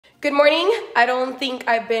Good morning. I don't think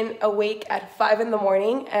I've been awake at 5 in the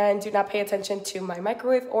morning, and do not pay attention to my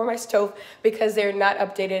microwave or my stove because they're not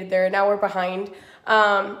updated. They're an hour behind.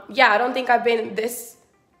 I don't think I've been this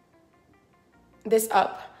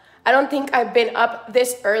up. I don't think I've been up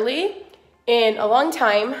this early in a long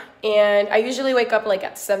time, and I usually wake up like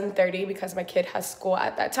at 7:30 because my kid has school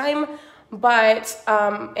at that time. But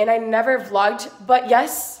and I never vlogged, but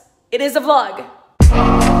yes, it is a vlog.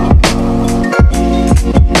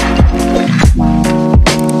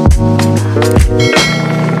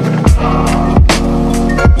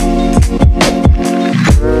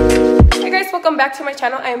 Welcome back to my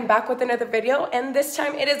channel. I am back with another video, and this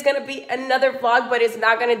time it is going to be another vlog, but it's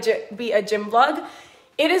not going to be a gym vlog.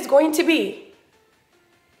 It is going to be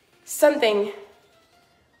something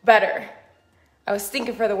better. I was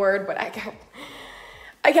thinking for the word, but I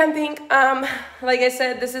can't think. Like I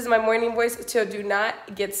said, this is my morning voice, so do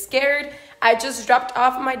not get scared. I just dropped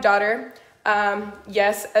off my daughter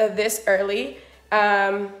this early.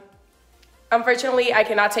 Unfortunately, I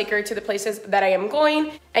cannot take her to the places that I am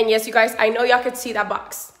going. And yes, you guys, I know y'all could see that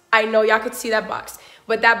box.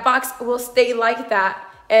 But that box will stay like that.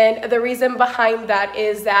 And the reason behind that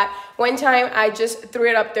is that one time I just threw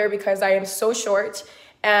it up there because I am so short.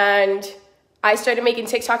 And I started making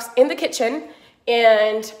TikToks in the kitchen.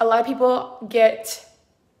 And a lot of people get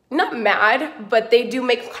not mad, but they do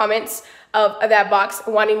make comments of that box,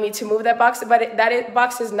 wanting me to move that box. But that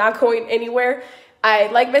box is not going anywhere.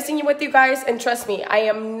 I like messing with you guys, and trust me, I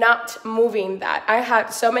am not moving that. I had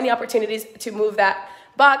so many opportunities to move that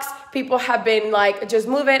box. People have been like, just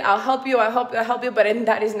move it, I'll help you, I'll help you, but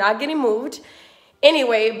that is not getting moved.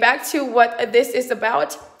 Anyway, back to what this is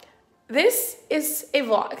about. This is a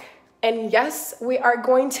vlog, and yes, we are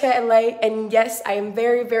going to LA, and yes, I am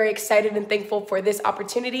very, very excited and thankful for this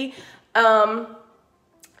opportunity. I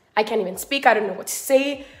can't even speak, I don't know what to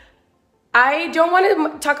say. I don't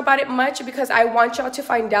want to talk about it much because I want y'all to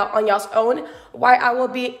find out on y'all's own why I will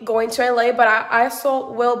be going to LA, but I also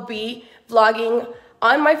will be vlogging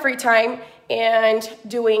on my free time and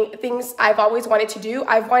doing things I've always wanted to do.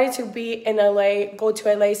 I've wanted to be in LA, go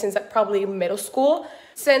to LA since probably middle school.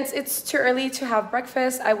 Since it's too early to have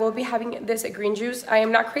breakfast, I will be having this green juice. I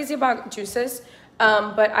am not crazy about juices,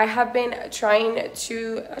 but I have been trying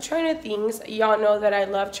new things. Y'all know that I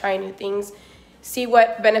love trying new things. See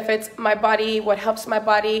what benefits my body, what helps my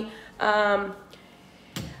body. I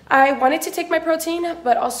wanted to take my protein,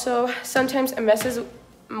 but also sometimes it messes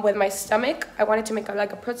with my stomach. I wanted to make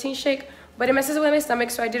like a protein shake, but it messes with my stomach,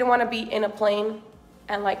 so I didn't want to be in a plane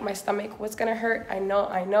and like my stomach was gonna hurt. I know,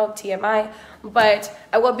 TMI, but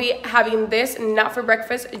I will be having this, not for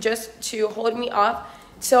breakfast, just to hold me off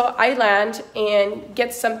till I land and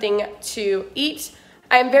get something to eat.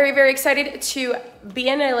 I'm very, very excited to be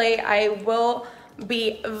in LA. I will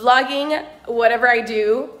be vlogging whatever I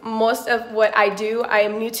do. Most of what I do, I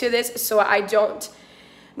am new to this, so I don't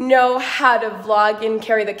know how to vlog and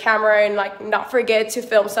carry the camera and like not forget to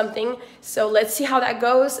film something. So let's see how that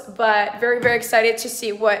goes, but very, very excited to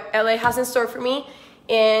see what LA has in store for me.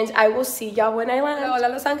 And I will see y'all when I land. Hola,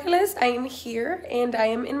 Los Angeles. I am here and I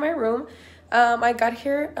am in my room. I got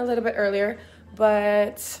here a little bit earlier,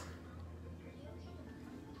 but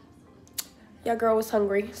yeah, girl was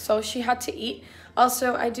hungry, so she had to eat.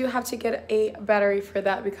 Also, I do have to get a battery for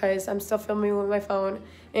that because I'm still filming with my phone.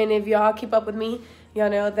 And if y'all keep up with me,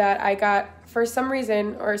 y'all know that I got, for some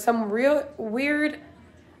reason, or some real weird,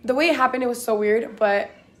 the way it happened, it was so weird,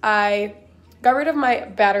 but I got rid of my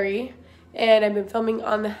battery and I've been filming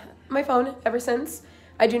on my phone ever since.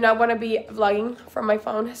 I do not want to be vlogging from my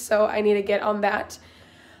phone, so I need to get on that.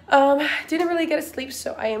 Didn't really get a sleep,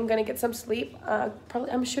 so I am gonna get some sleep.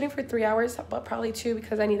 Probably I'm shooting for 3 hours, but probably 2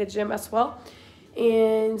 because I need a gym as well,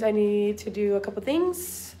 and I need to do a couple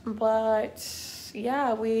things. But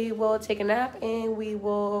yeah, we will take a nap and we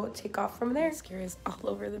will take off from there. Mascara is all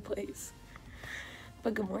over the place.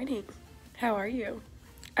 But good morning. How are you?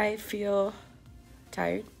 I feel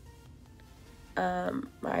tired. My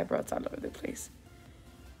eyebrows all over the place.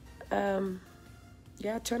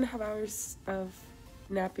 Yeah, 2.5 hours of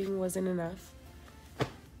napping wasn't enough.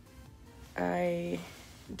 I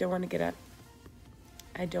don't want to get up.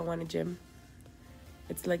 I don't want to gym.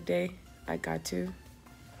 It's leg day. I got to.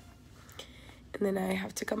 And then I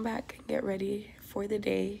have to come back and get ready for the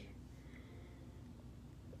day.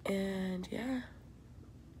 And yeah,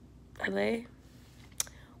 LA,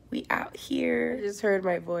 we out here. I just heard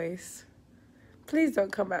my voice. Please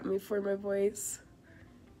don't come at me for my voice.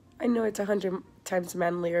 I know it's 100 times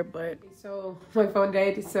manlier, but so my phone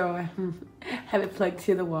died, so I have it plugged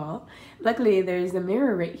to the wall. Luckily, there's a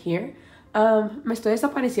mirror right here. Me estoy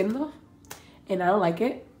desapareciendo, and I don't like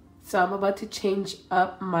it. So I'm about to change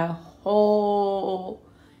up my whole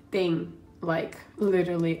thing. Like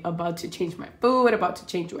literally about to change my food, about to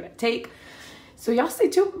change what I take. So y'all stay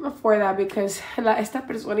tuned for that because esta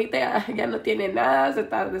personita ya no tiene nada, se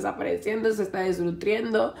está desapareciendo, se está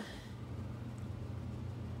desnutriendo.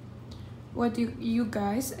 What do you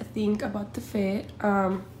guys think about the fit?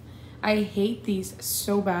 I hate these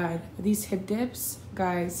so bad. These hip dips,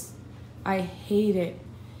 guys, I hate it.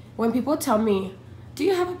 When people tell me, do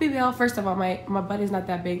you have a BBL? First of all, my butt is not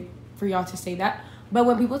that big for y'all to say that. But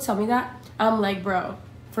when people tell me that, I'm like, bro,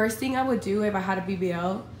 first thing I would do if I had a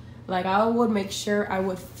BBL, like I would make sure I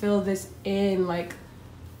would fill this in. Like,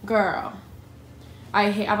 girl,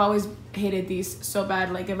 I've always hated these so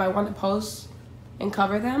bad. Like if I want to pose and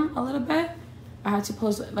cover them a little bit, I had to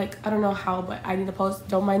pose, like I don't know how, but I need to pose.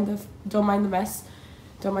 Don't mind the mess.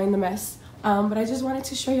 But I just wanted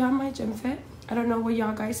to show y'all my gym fit. I don't know what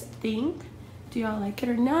y'all guys think. Do y'all like it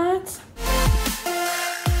or not?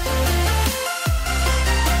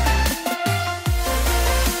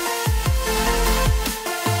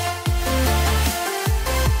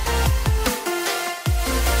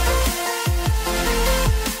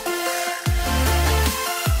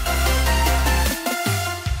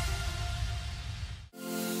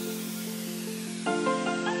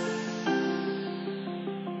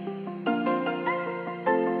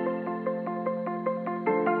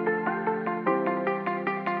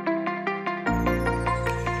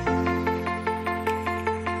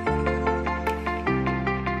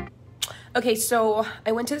 Okay, so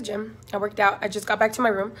I went to the gym. I worked out. I just got back to my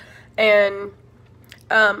room, and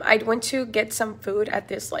I went to get some food at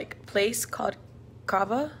this like place called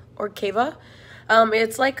Cava or Cava.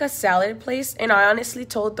 It's like a salad place, and I honestly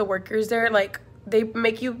told the workers there, like, they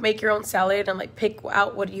make you make your own salad and like pick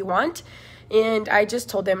out what you want, and I just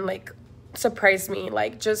told them, like, surprise me,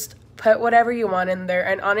 like just put whatever you want in there.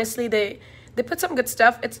 And honestly, they put some good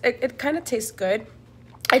stuff. It kind of tastes good.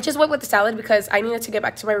 I just went with the salad because I needed to get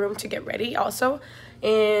back to my room to get ready also.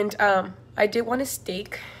 And I did want a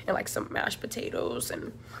steak and like some mashed potatoes,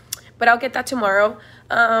 but I'll get that tomorrow.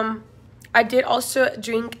 I did also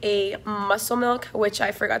drink a muscle milk, which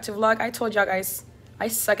I forgot to vlog. I told y'all guys I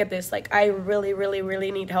suck at this. Like I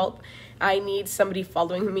really need help. I need somebody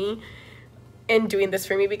following me and doing this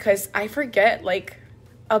for me because I forget. Like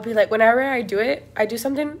I'll be like, whenever I do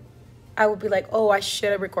something, I will be like, oh, I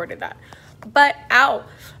should have recorded that. But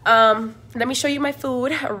let me show you my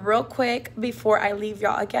food real quick before I leave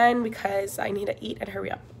y'all again because I need to eat and hurry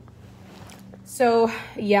up. So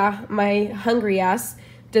yeah, my hungry ass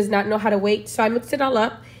does not know how to wait, so I mixed it all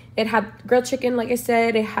up. It had grilled chicken, like I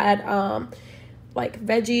said. It had like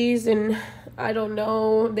veggies, and I don't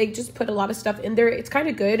know, they just put a lot of stuff in there. It's kind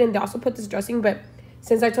of good, and they also put this dressing, but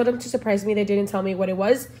since I told them to surprise me, they didn't tell me what it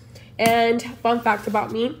was. And fun fact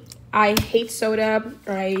about me, I hate soda.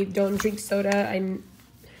 I don't drink soda. I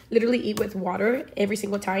literally eat with water every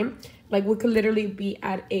single time. Like we could literally be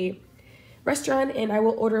at a restaurant and I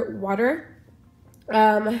will order water.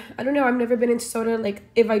 I don't know, I've never been into soda. Like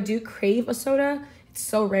if I do crave a soda, it's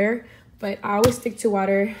so rare, but I always stick to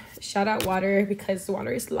water. Shout out water because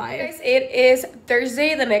water is life. Guys, it is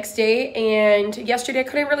Thursday, the next day, and yesterday I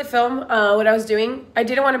couldn't really film what I was doing. I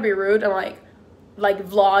didn't want to be rude and like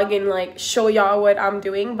vlog and like show y'all what I'm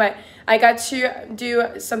doing, but I got to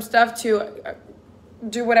do some stuff to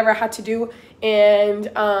do whatever I had to do.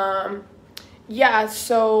 And yeah,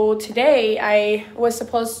 so today I was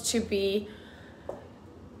supposed to be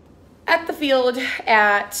at the field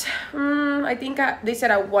at I think they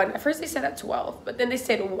said at 1. At first they said at 12, but then they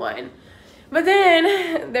said 1, but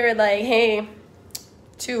then they were like, hey,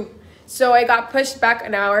 2. So I got pushed back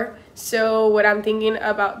an hour. So what I'm thinking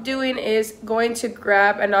about doing is going to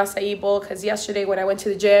grab an acai bowl, because yesterday when I went to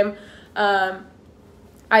the gym,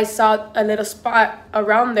 I saw a little spot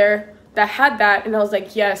around there that had that, and I was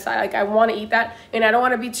like, yes, I want to eat that, and I don't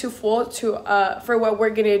want to be too full for what we're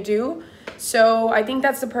gonna do. So I think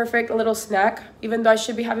that's the perfect little snack. Even though I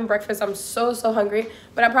should be having breakfast, I'm so hungry,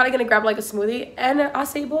 but I'm probably gonna grab like a smoothie and an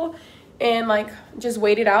acai bowl and like just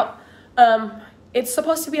wait it out. It's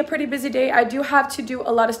supposed to be a pretty busy day. I do have to do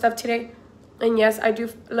a lot of stuff today. And yes, I do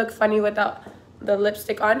look funny without the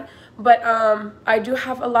lipstick on. But I do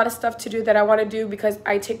have a lot of stuff to do that I want to do because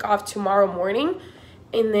I take off tomorrow morning.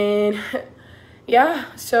 And then,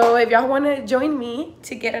 yeah. So if y'all want to join me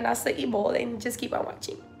to get an acai bowl, then just keep on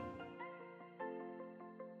watching.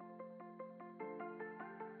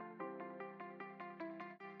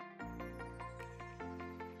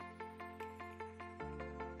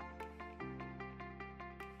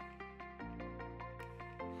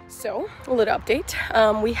 So, a little update.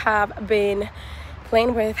 We have been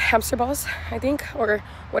playing with hamster balls, I think, or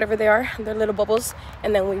whatever they are. They're little bubbles,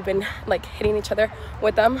 and then we've been like hitting each other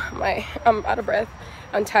with them. I'm out of breath,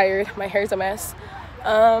 I'm tired, my hair's a mess.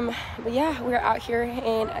 But yeah, we're out here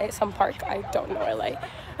in some park. I don't know LA.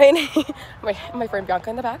 my friend Bianca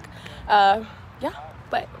in the back. Yeah,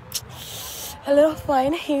 but a little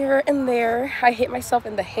fun here and there. I hit myself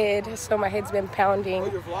in the head, so my head's been pounding.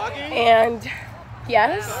 Oh, you're vlogging? And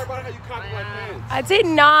yes, Sorry about how you copied my pants. I did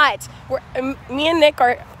not. Me and Nick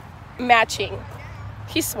are matching.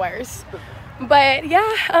 He swears. But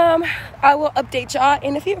yeah, I will update y'all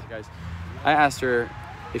in a few. Guys, I asked her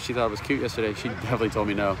if she thought it was cute yesterday. She definitely told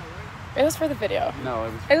me no. It was for the video.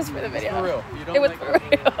 No, it was for the video. For real. You don't it was like for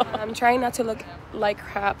real. I'm trying not to look like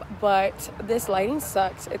crap, but this lighting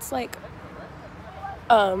sucks. It's like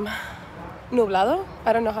nublado.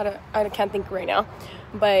 I don't know how to, I can't think right now.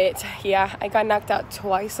 But yeah, I got knocked out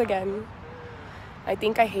twice again. I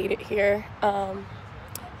think I hate it here.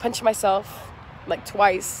 Punched myself like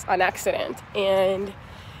twice on accident. And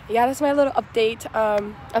yeah, that's my little update.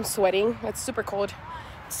 I'm sweating. It's super cold.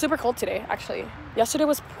 It's super cold today, actually. Yesterday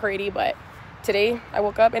was pretty, but today I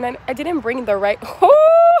woke up and I didn't bring the right,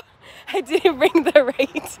 I didn't bring the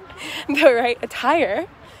right attire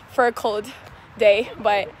for a cold day,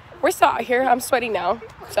 but we're still out here. I'm sweating now,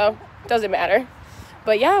 so it doesn't matter.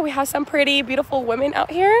 But yeah, we have some pretty beautiful women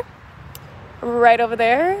out here right over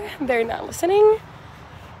there. They're not listening.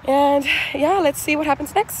 And yeah, let's see what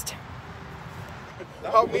happens next.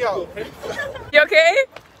 Help me out. You okay?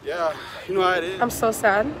 Yeah, you know how it is. I'm so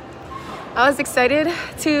sad. I was excited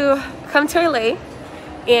to come to LA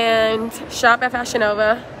and shop at Fashion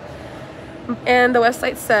Nova, and the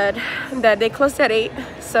website said that they closed at 8,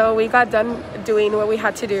 so we got done doing what we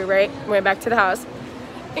had to do, right? Went back to the house,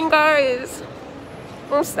 and guys,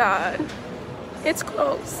 I'm sad. It's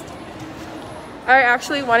closed. I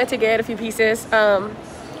actually wanted to get a few pieces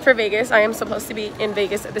for Vegas. I am supposed to be in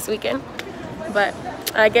Vegas this weekend, but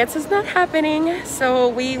I guess it's not happening, so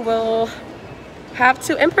we will have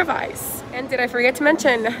to improvise. And did I forget to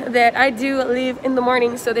mention that I do leave in the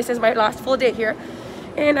morning, so this is my last full day here,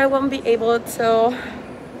 and I won't be able till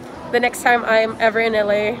the next time I'm ever in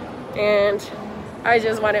LA. And I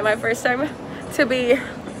just wanted my first time to be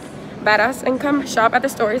badass and come shop at the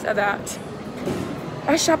stores that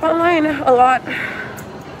I shop online a lot,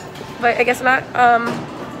 but I guess not.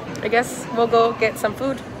 I guess we'll go get some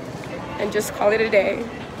food and just call it a day,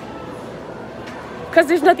 because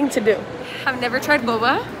there's nothing to do. I've never tried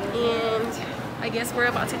boba, and I guess we're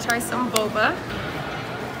about to try some boba.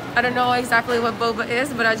 I don't know exactly what boba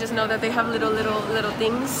is, but I just know that they have little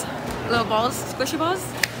things, little balls, squishy balls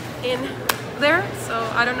in there. So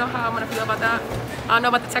I don't know how I'm gonna feel about that. I don't know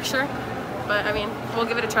about the texture, but I mean, we'll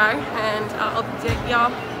give it a try, and I'll update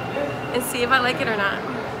y'all and see if I like it or not.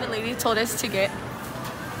 The lady told us to get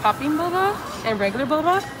popping boba and regular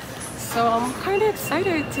boba, so I'm kind of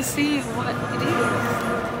excited to see what it is.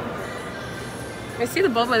 I see the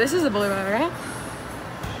boba. This is a boba, right?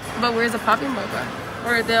 But where's the popping boba?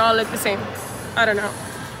 Or they all look the same? I don't know.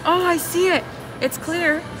 Oh, I see it. It's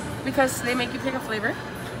clear because they make you pick a flavor,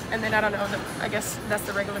 and then I don't know. I guess that's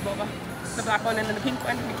the regular boba, the black one, and then the pink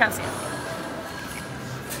one. You can't see it.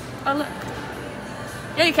 Oh look.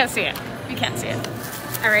 Yeah, you can't see it. You can't see it.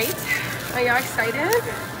 All right. Are y'all excited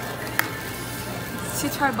to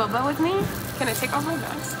try boba with me? Can I take off my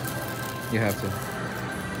mask? You have to.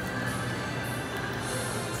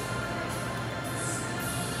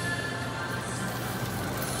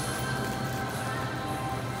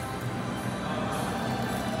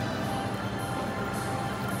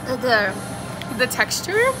 The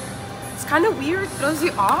texture, it's kind of weird, throws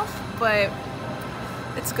you off, but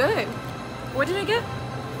it's good. What did I get?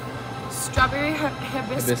 Strawberry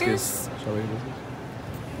hibiscus Strawberry hibiscus.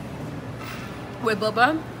 with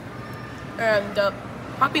boba, and the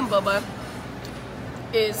popping boba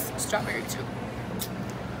is strawberry too.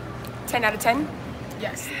 10 out of 10?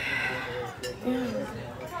 Yes. I'm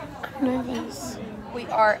nervous. We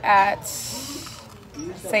are at,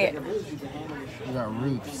 say it. We got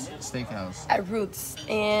Roots Steakhouse. At Roots,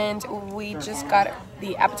 and we just got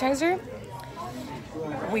the appetizer.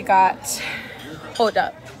 We got, hold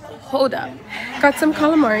up. Got some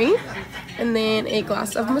calamari, and then a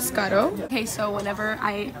glass of Moscato. Okay, so whenever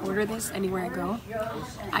I order this anywhere I go,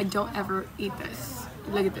 I don't ever eat this.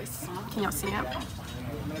 Look at this. Can y'all see it?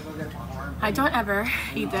 I don't ever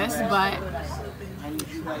eat this, but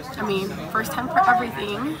I mean, first time for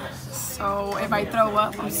everything. So if I throw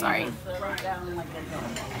up, I'm sorry.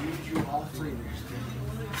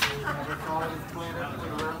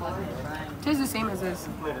 Tastes the same as this.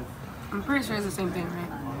 I'm pretty sure it's the same thing,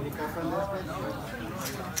 right?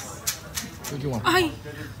 What do you want?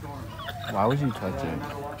 Why would you touch it?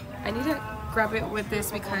 I need to grab it with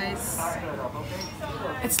this because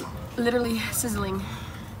it's literally sizzling.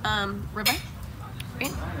 Ribeye,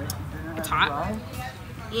 right? It's hot.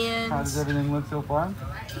 And How does everything look so far?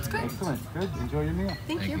 it's good. Excellent. Good. Enjoy your meal.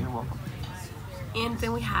 Thank you. You're welcome. And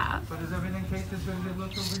then we have So does everything taste as good as it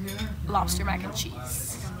looks over here? lobster mac and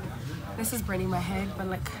cheese. This is burning my head, but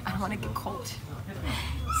like I don't want to get cold.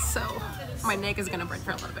 So my neck is gonna burn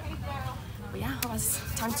for a little bit. But yeah, it was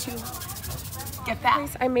time to get back.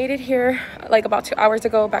 I made it here like about 2 hours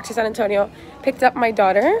ago back to San Antonio. Picked up my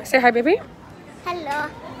daughter. Say hi, baby. Hello.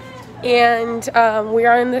 And we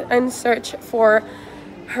are in search for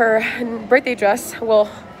her birthday dress. Well,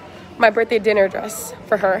 my birthday dinner dress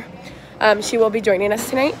for her. She will be joining us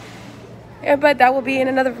tonight. But that will be in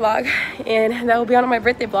another vlog, and that will be on my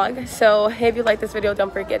birthday vlog. So if you like this video,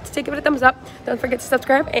 don't forget to give it a thumbs up. Don't forget to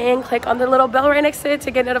subscribe and click on the little bell right next to it to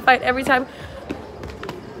get notified every time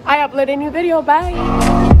I upload a new video.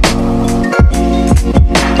 Bye.